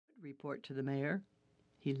report to the mayor.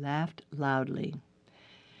 He laughed loudly.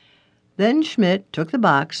 Then Schmidt took the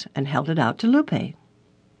box and held it out to Lupe.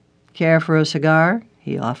 "Care for a cigar?"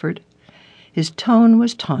 he offered. His tone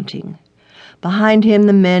was taunting. Behind him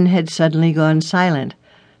the men had suddenly gone silent.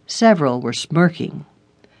 Several were smirking.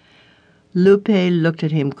 Lupe looked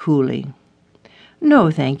at him coolly.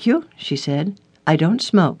 "No, thank you," she said. "I don't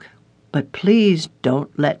smoke. But please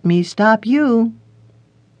don't let me stop you."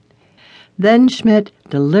 Then Schmidt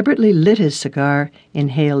deliberately lit his cigar,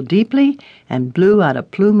 inhaled deeply, and blew out a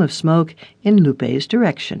plume of smoke in Lupe's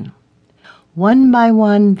direction. One by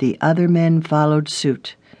one, the other men followed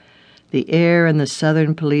suit. The air in the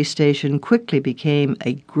southern police station quickly became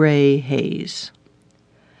a gray haze.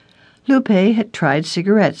 Lupe had tried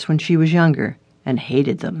cigarettes when she was younger and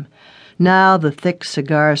hated them. Now the thick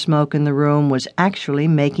cigar smoke in the room was actually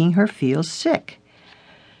making her feel sick.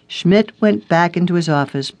 Schmidt went back into his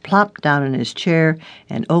office, plopped down in his chair,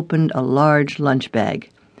 and opened a large lunch bag.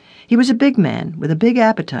 He was a big man with a big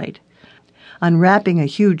appetite. Unwrapping a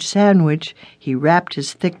huge sandwich, he wrapped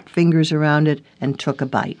his thick fingers around it and took a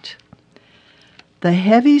bite. The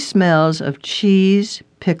heavy smells of cheese,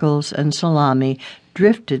 pickles, and salami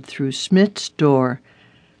drifted through Schmidt's door.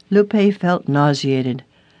 Lupe felt nauseated.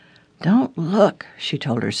 "Don't look," she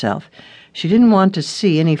told herself. She didn't want to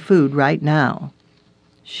see any food right now.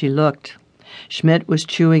 She looked. Schmidt was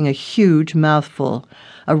chewing a huge mouthful.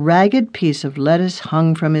 A ragged piece of lettuce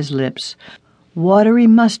hung from his lips. Watery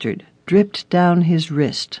mustard dripped down his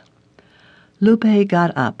wrist. Lupe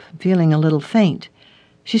got up, feeling a little faint.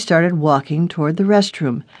 She started walking toward the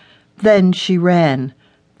restroom. Then she ran.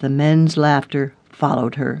 The men's laughter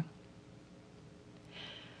followed her.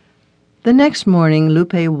 The next morning,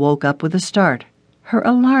 Lupe woke up with a start. Her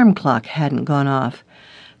alarm clock hadn't gone off.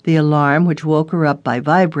 The alarm, which woke her up by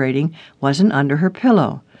vibrating, wasn't under her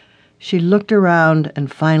pillow. She looked around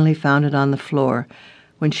and finally found it on the floor.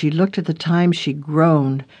 When she looked at the time, she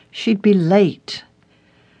groaned. She'd be late.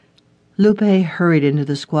 Lupe hurried into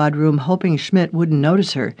the squad room, hoping Schmidt wouldn't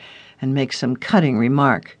notice her and make some cutting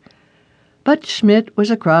remark. But Schmidt was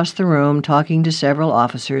across the room talking to several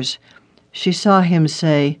officers. She saw him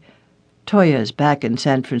say, "Toya's back in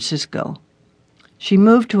San Francisco." She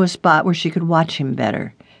moved to a spot where she could watch him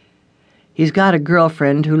better. "He's got a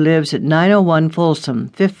girlfriend who lives at 901 Folsom,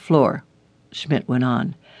 5th floor," Schmidt went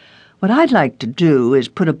on. "What I'd like to do is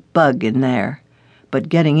put a bug in there. But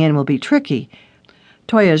getting in will be tricky.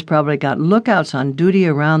 Toya's probably got lookouts on duty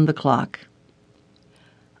around the clock."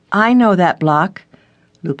 "I know that block,"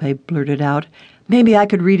 Lupe blurted out. "Maybe I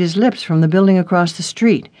could read his lips from the building across the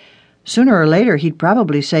street. Sooner or later he'd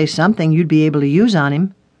probably say something you'd be able to use on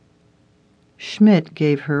him." Schmidt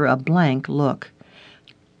gave her a blank look.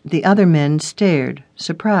 The other men stared,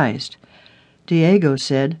 surprised. Diego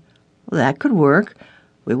said, "Well, that could work.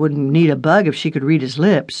 We wouldn't need a bug if she could read his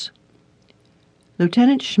lips."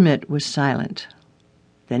 Lieutenant Schmidt was silent.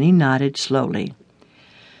 Then he nodded slowly.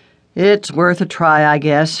 "It's worth a try, I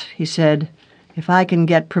guess," he said. "If I can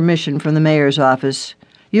get permission from the mayor's office.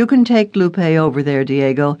 You can take Lupe over there,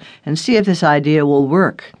 Diego, and see if this idea will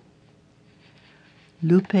work."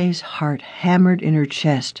 Lupe's heart hammered in her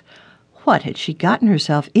chest. What had she gotten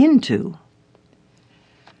herself into?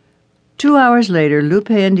 2 hours later,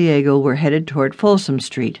 Lupe and Diego were headed toward Folsom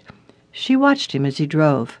Street. She watched him as he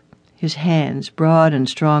drove. His hands, broad and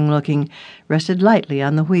strong-looking, rested lightly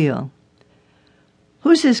on the wheel.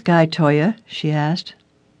 "Who's this guy, Toya?" she asked.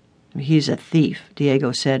 "He's a thief,"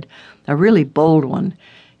 Diego said. "A really bold one.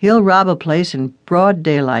 He'll rob a place in broad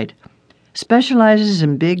daylight. Specializes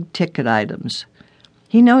in big-ticket items.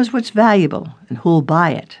 He knows what's valuable and who'll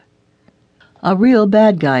buy it." "A real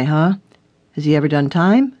bad guy, huh? Has he ever done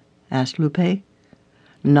time?" asked Lupe.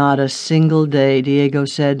 "Not a single day," Diego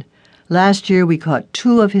said. "Last year we caught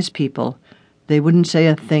 2 of his people. They wouldn't say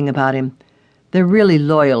a thing about him. They're really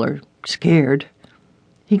loyal or scared."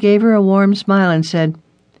 He gave her a warm smile and said,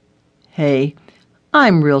 "Hey,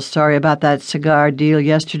 I'm real sorry about that cigar deal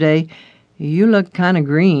yesterday. You look kind of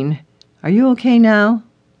green. Are you okay now?"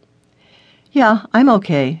 "Yeah, I'm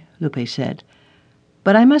okay," Lupe said.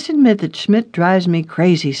 "But I must admit that Schmidt drives me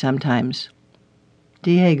crazy sometimes."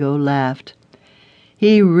 Diego laughed.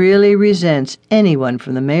 "He really resents anyone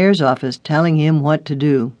from the mayor's office telling him what to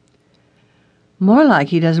do." "More like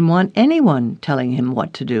he doesn't want anyone telling him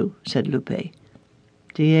what to do," said Lupe.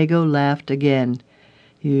 Diego laughed again.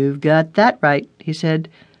 "You've got that right," he said.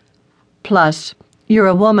 "Plus, you're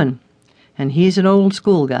a woman, and he's an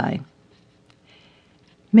old-school guy."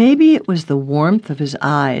 Maybe it was the warmth of his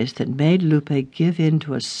eyes that made Lupe give in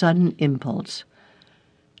to a sudden impulse.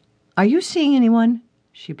 "Are you seeing anyone?"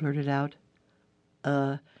 she blurted out.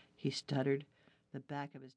 He stuttered. The back of his